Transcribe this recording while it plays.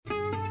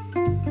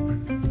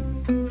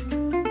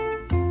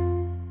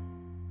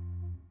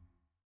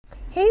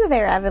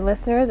there, avid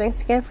listeners.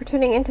 Thanks again for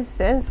tuning into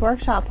Sid's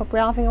Workshop. Hope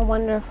you're all having a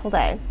wonderful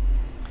day.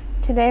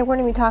 Today we're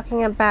going to be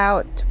talking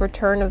about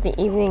Return of the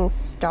Evening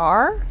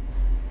Star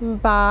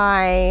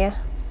by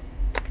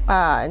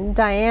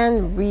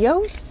Diane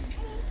Rios.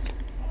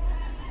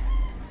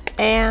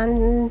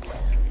 And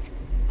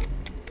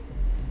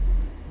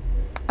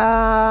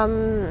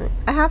I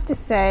have to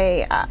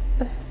say,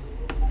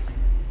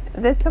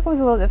 this book was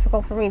a little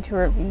difficult for me to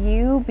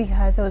review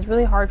because it was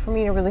really hard for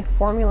me to really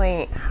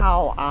formulate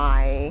how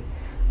I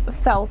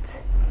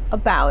felt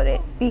about it,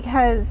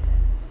 because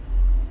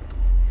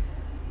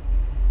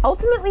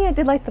ultimately I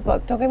did like the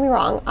book. Don't get me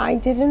wrong. I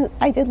did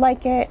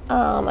like it.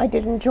 I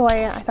did enjoy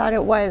it. I thought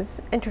it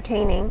was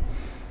entertaining.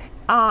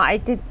 I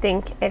did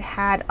think it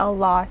had a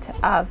lot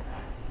of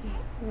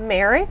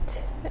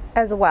merit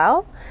as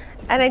well.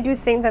 And I do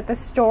think that the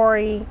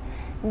story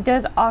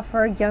does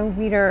offer young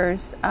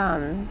readers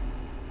a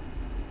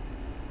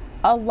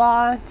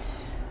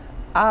lot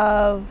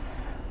of,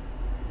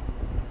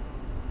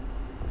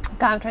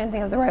 God, I'm trying to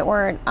think of the right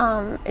word.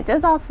 It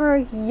does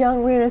offer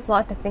young readers a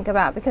lot to think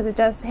about, because it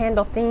does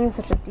handle themes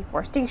such as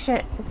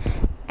deforestation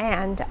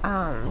and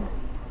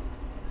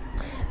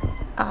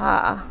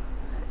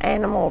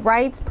animal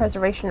rights,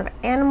 preservation of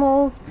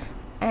animals,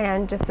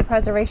 and just the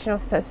preservation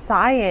of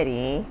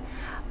society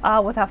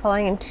without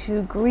falling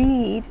into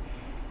greed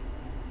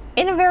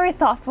in a very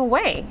thoughtful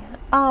way.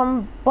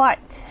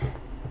 But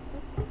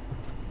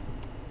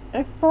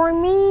for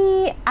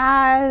me,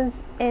 as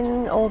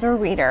an older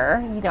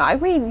reader, I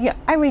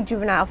read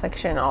juvenile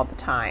fiction all the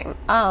time.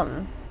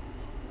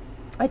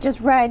 I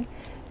just read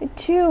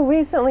two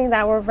recently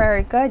that were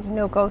very good.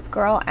 Ghost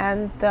Girl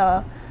and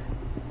the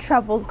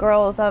Troubled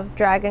Girls of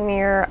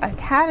Dragomir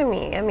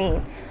Academy. I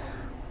mean,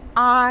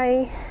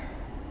 I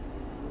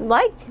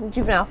like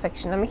juvenile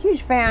fiction. I'm a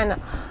huge fan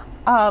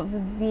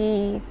of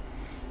the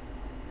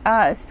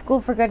School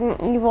for Good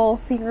and Evil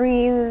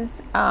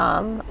series.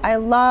 I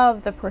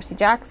love the Percy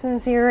Jackson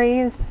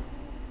series.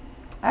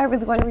 I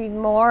really want to read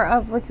more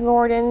of Rick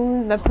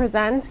Riordan, The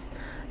Presents,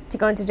 to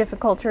go into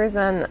different cultures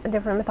and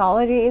different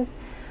mythologies.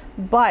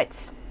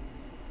 But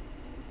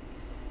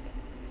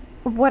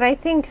what I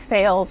think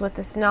fails with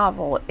this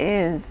novel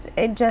is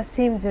it just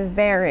seems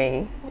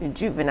very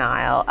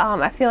juvenile.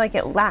 I feel like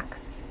it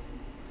lacks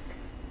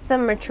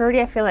some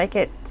maturity. I feel like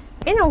it's,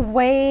 in a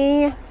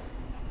way,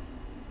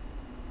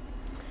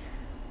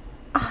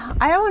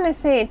 I don't want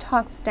to say it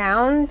talks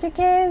down to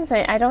kids.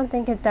 I don't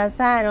think it does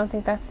that. I don't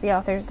think that's the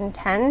author's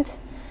intent.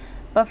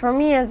 But for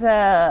me, as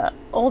a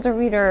older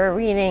reader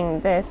reading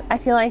this, I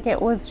feel like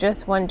it was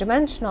just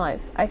one-dimensional.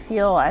 I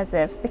feel as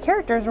if the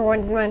characters were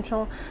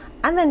one-dimensional,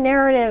 and the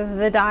narrative,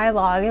 the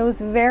dialogue, it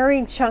was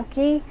very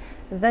chunky,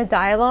 the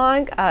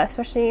dialogue,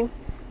 especially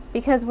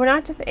because we're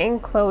not just in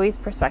Chloe's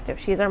perspective.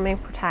 She's our main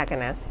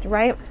protagonist,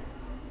 right?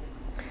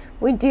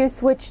 We do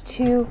switch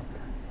to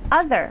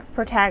other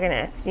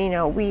protagonists.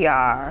 We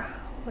are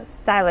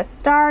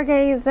Silas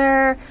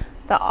Stargazer,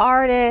 the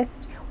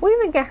artist. We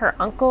even get her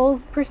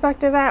uncle's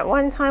perspective at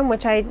one time,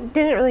 which I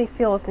didn't really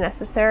feel was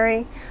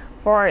necessary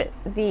for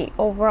the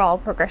overall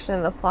progression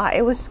of the plot.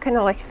 It was just kind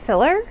of like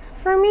filler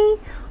for me.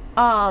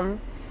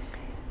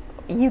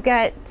 You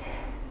get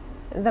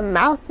the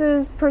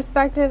mouse's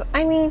perspective.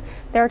 I mean,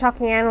 there are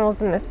talking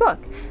animals in this book,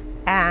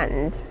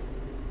 and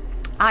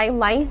I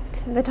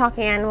liked the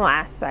talking animal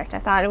aspect. I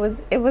thought it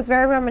was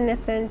very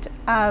reminiscent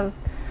of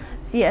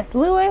C.S.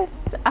 Lewis,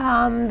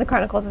 the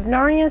Chronicles of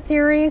Narnia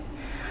series.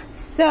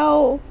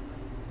 So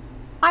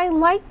I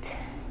liked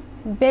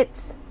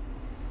bits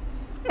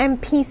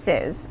and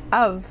pieces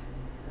of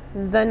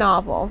the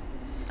novel.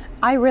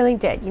 I really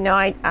did.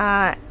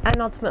 And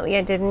ultimately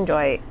I did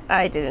enjoy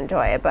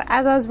it. But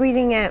as I was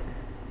reading it,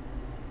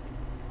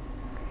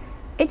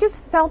 it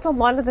just felt a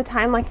lot of the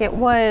time like it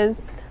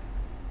was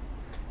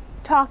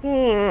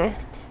talking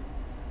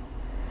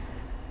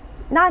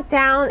not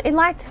down. It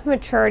lacked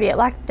maturity. It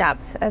lacked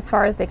depth as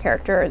far as the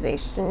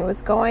characterization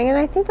was going. And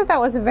I think that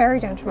was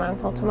very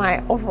detrimental to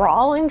my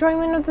overall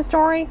enjoyment of the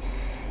story,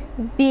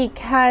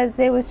 because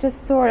it was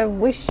just sort of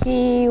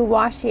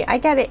wishy-washy. I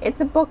get it.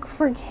 It's a book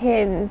for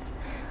kids.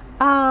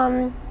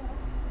 But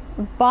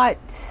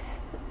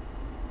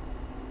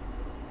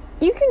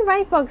you can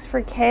write books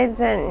for kids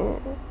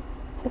and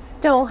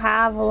still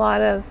have a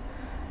lot of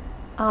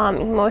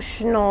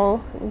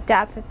emotional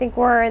depth. I think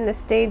we're in the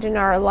stage in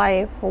our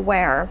life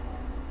where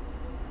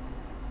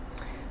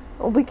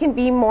we can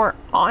be more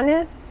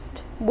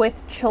honest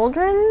with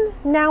children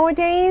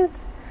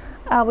nowadays.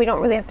 We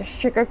don't really have to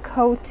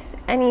sugarcoat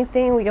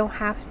anything. We don't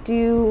have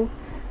to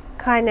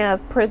kind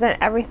of present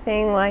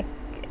everything like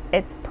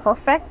it's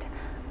perfect.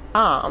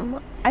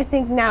 I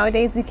think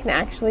nowadays we can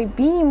actually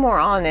be more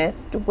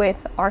honest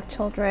with our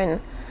children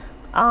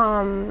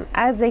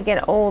as they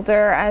get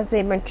older, as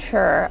they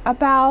mature,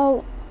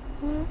 about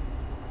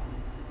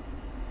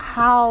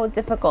how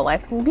difficult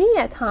life can be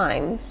at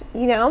times,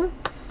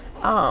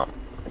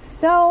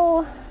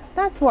 so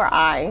that's where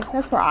I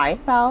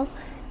fell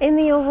in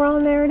the overall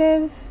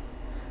narrative.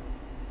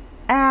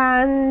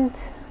 And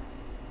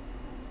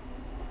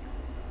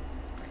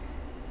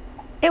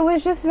it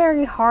was just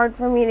very hard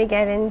for me to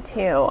get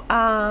into.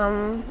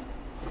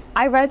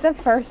 I read the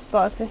first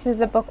book. This is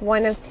a book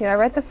 1 of 2. I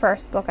read the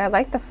first book. I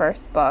liked the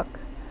first book.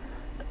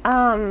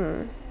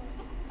 But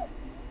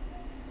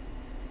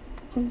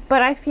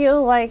I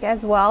feel like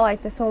as well,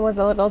 like this one was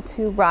a little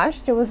too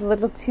rushed. It was a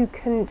little too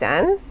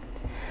condensed.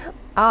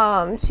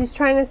 She's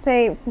trying to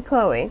save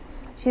Chloe.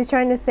 She's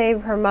trying to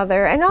save her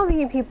mother and all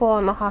the people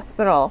in the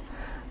hospital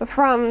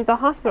from the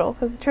hospital,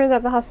 because it turns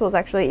out the hospital is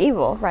actually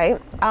evil,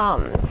 right?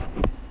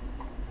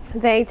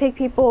 They take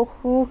people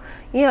who,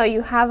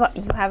 you have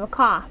a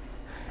cough.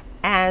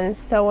 And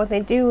so what they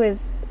do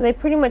is they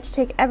pretty much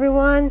take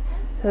everyone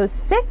who's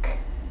sick,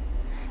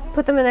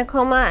 put them in a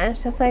coma, and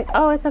it's just like,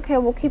 oh, it's okay,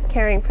 we'll keep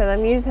caring for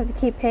them. You just have to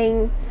keep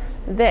paying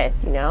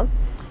this,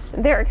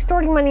 They're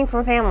extorting money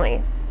from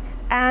families.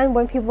 And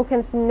when people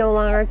can no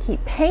longer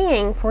keep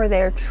paying for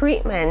their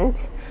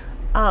treatment,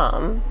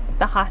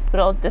 the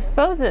hospital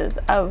disposes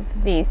of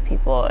these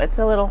people. It's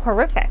a little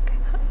horrific,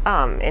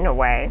 in a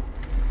way.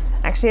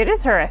 Actually, it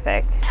is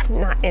horrific.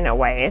 Not in a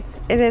way.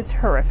 It is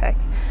horrific.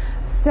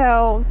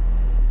 So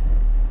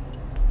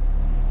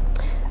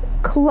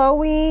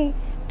Chloe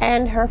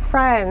and her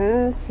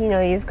friends,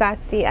 you've got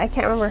I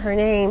can't remember her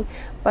name,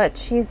 but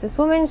she's this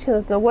woman. She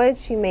lives in the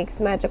woods. She makes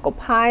magical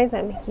pies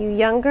that make you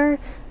younger.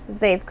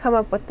 They've come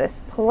up with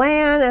this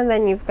plan, and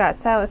then you've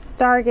got Silas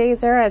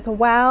Stargazer as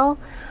well.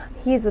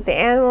 He's with the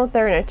animals.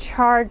 They're going to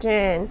charge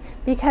in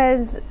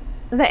because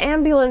the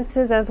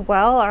ambulances as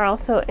well are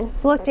also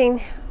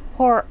inflicting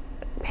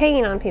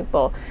pain on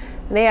people.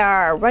 They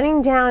are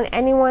running down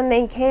anyone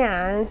they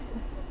can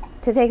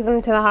to take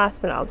them to the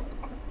hospital.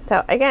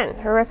 So again,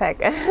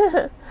 horrific.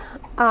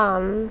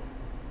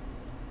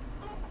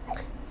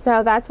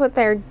 So that's what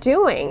they're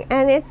doing,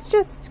 and it's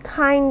just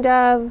kind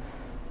of,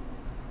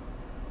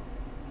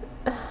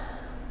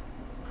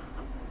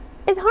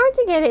 it's hard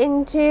to get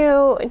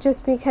into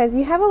just because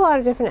you have a lot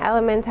of different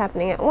elements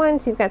happening at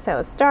once. You've got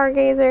Silas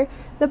Stargazer.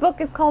 The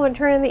book is called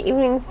Return of the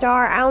Evening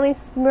Star. I only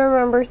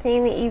remember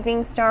seeing the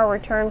Evening Star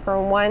return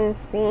for one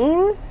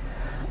scene.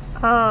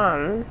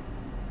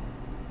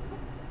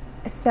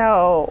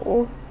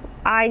 So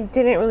I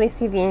didn't really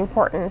see the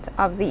importance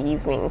of the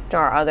Evening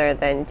Star other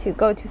than to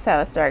go to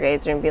Silas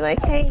Stargazer and be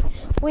like, hey,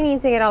 we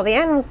need to get all the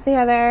animals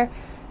together.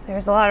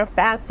 There's a lot of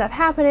bad stuff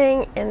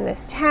happening in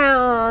this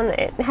town.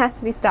 It has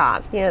to be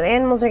stopped. The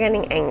animals are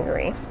getting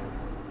angry.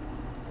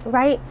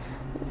 Right?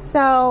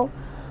 So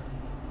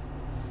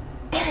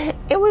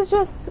it was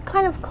just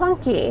kind of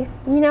clunky,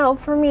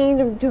 for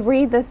me to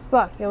read this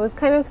book. It was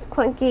kind of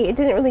clunky. It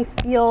didn't really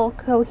feel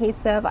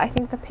cohesive. I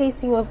think the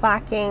pacing was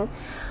lacking.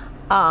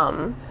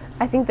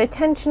 I think the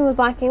tension was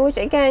lacking, which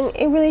again,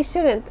 it really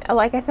shouldn't.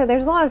 Like I said,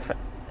 there's a lot of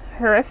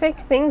horrific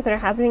things that are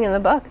happening in the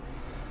book,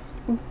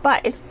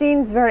 but it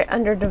seems very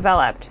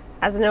underdeveloped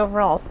as an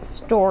overall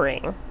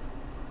story.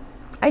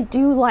 I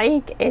do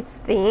like its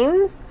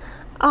themes.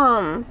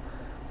 I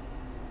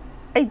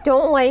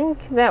don't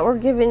like that we're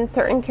given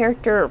certain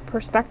character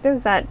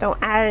perspectives that don't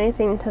add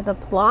anything to the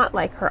plot,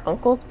 like her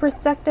uncle's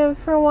perspective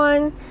for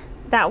one.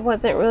 That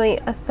wasn't really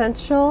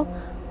essential.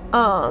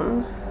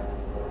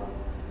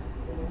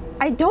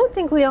 I don't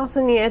think we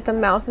also needed the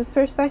mouse's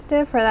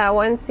perspective for that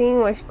one scene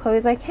where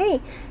Chloe's like, hey,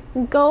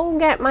 go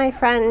get my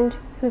friend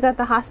who's at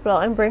the hospital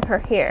and bring her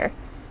here.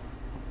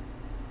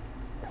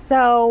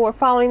 So we're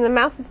following the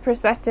mouse's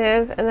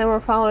perspective, and then we're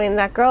following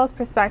that girl's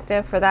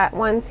perspective for that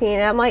one scene.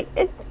 And I'm like,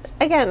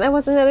 that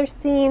was another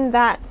scene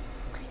that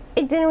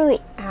it didn't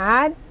really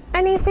add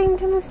anything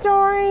to the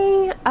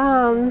story.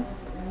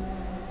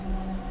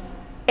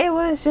 It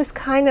was just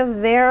kind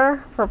of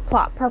there for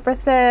plot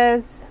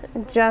purposes,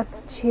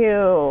 just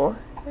to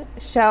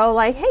show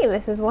like, hey,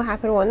 this is what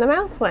happened when the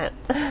mouse went.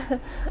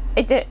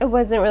 It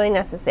wasn't really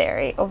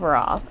necessary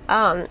overall.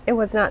 It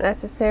was not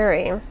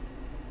necessary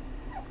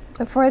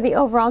for the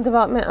overall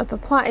development of the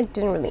plot. It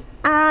didn't really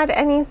add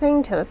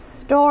anything to the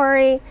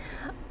story.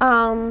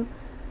 And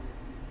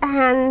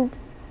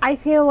I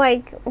feel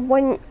like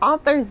when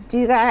authors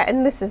do that,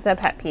 and this is a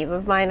pet peeve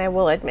of mine, I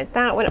will admit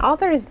that, when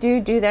authors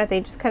do that,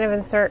 they just kind of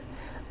insert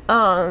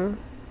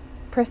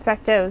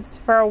perspectives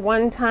for a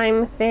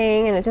one-time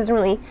thing, and it doesn't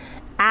really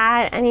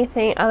add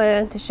anything other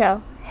than to show,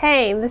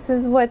 hey, this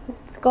is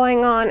what's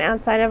going on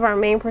outside of our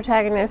main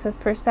protagonist's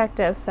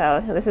perspective,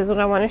 so this is what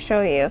I want to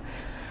show you.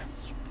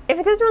 If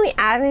it doesn't really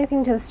add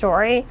anything to the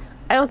story,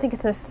 I don't think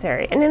it's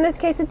necessary. And in this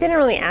case, it didn't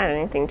really add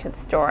anything to the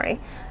story.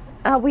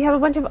 We have a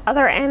bunch of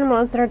other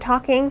animals that are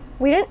talking.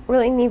 We didn't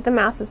really need the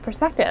mouse's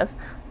perspective.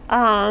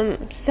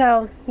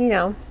 So,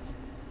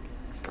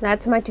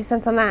 that's my 2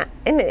 cents on that.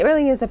 And it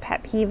really is a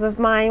pet peeve of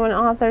mine when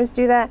authors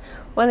do that,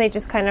 when they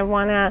just kind of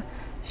want to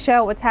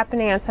show what's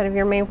happening outside of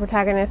your main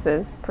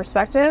protagonist's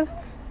perspective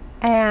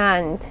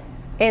and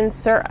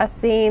insert a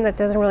scene that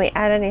doesn't really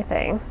add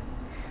anything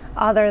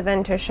other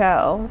than to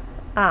show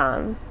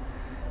and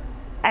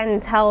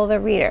tell the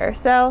reader.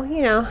 So,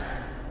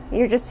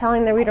 you're just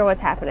telling the reader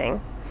what's happening.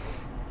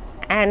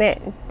 And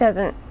it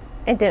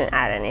didn't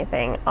add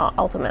anything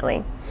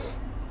ultimately.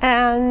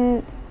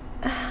 And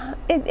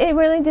it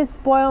really did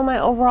spoil my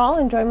overall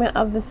enjoyment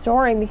of the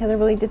story, because I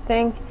really did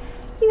think,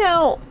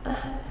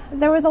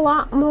 there was a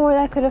lot more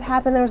that could have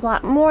happened. There was a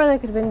lot more that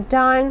could have been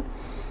done.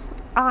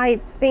 I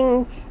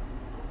think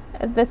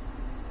the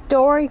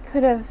story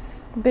could have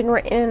been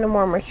written in a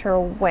more mature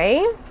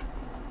way.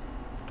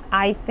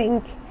 I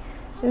think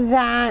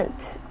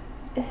that,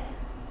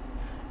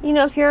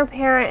 if you're a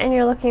parent and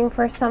you're looking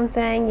for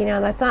something,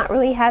 that's not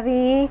really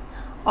heavy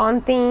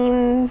on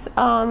themes,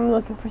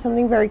 looking for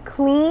something very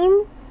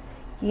clean,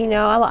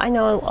 I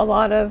know a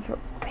lot of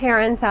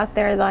parents out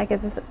there like,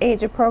 is this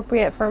age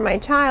appropriate for my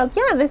child?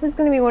 Yeah, this is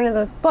going to be one of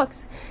those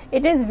books.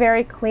 It is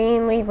very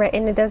cleanly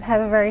written. It does have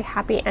a very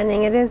happy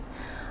ending. It is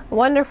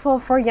wonderful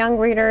for young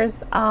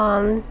readers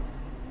to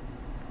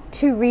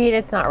read.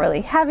 It's not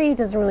really heavy. It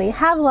doesn't really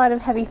have a lot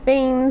of heavy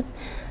themes.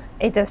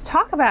 It does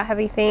talk about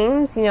heavy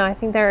themes. I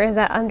think there is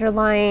that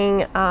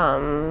underlying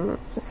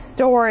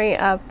story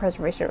of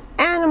preservation of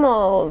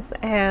animals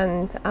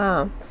and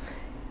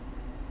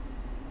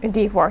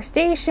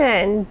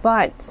deforestation,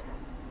 but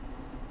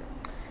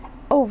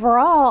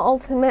overall,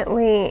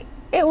 ultimately,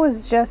 it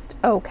was just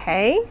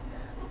okay.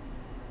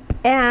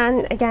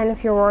 And again,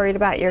 if you're worried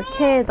about your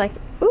kid,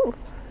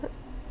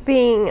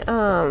 being,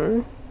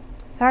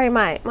 sorry,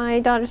 my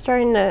daughter's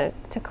starting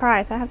to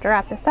cry, so I have to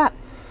wrap this up.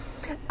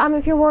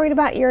 If you're worried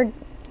about your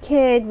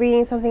kid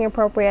reading something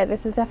appropriate,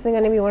 this is definitely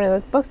going to be one of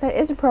those books that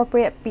is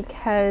appropriate,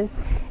 because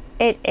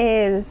it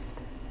is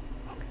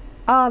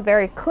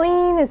very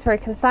clean, it's very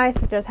concise,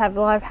 it does have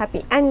a lot of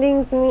happy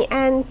endings in the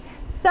end.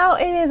 So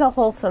it is a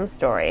wholesome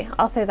story.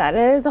 I'll say that.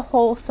 It is a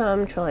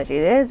wholesome trilogy.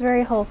 It is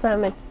very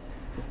wholesome. It's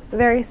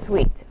very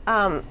sweet.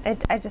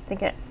 I just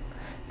think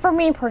for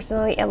me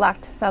personally, it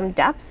lacked some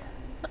depth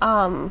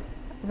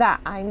that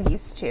I'm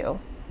used to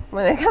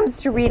when it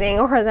comes to reading,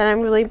 or that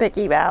I'm really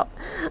picky about.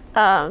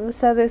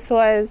 So this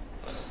was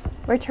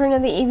Return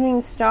of the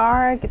Evening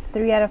Star. It gets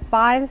 3 out of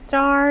 5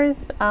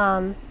 stars.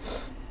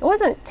 It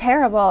wasn't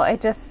terrible.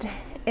 It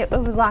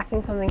was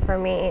lacking something for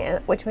me,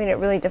 which made it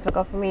really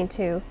difficult for me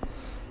to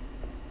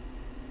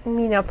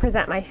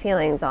present my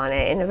feelings on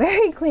it in a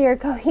very clear,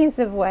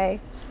 cohesive way.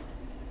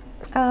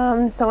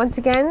 So once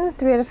again,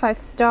 3 out of 5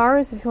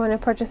 stars if you want to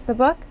purchase the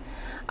book.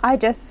 I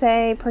just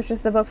say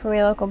purchase the book from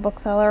your local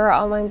bookseller or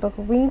online book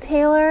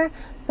retailer.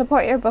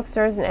 Support your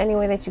bookstores in any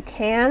way that you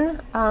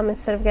can,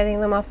 instead of getting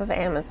them off of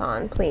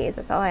Amazon, please.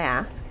 That's all I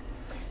ask.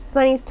 If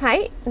money's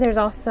tight, there's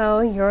also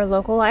your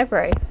local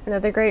library,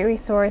 another great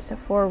resource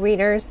for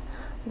readers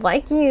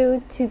like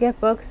you to get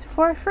books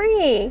for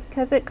free,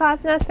 because it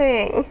costs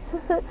nothing.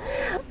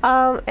 And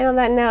on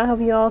that note, I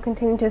hope you all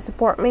continue to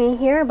support me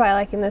here by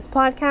liking this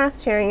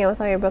podcast, sharing it with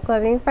all your book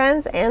loving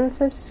friends, and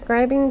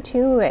subscribing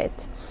to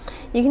it.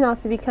 You can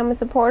also become a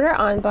supporter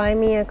on Buy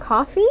Me a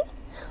Coffee,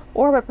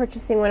 or by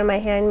purchasing one of my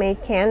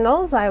handmade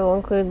candles. I will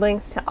include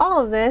links to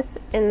all of this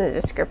in the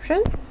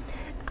description.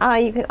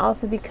 You can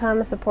also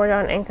become a supporter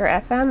on Anchor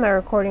FM, my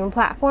recording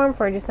platform,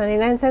 for just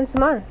 99 cents a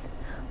month.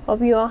 Hope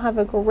you all have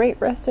a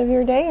great rest of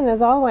your day, and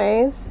as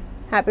always,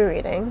 happy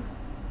reading.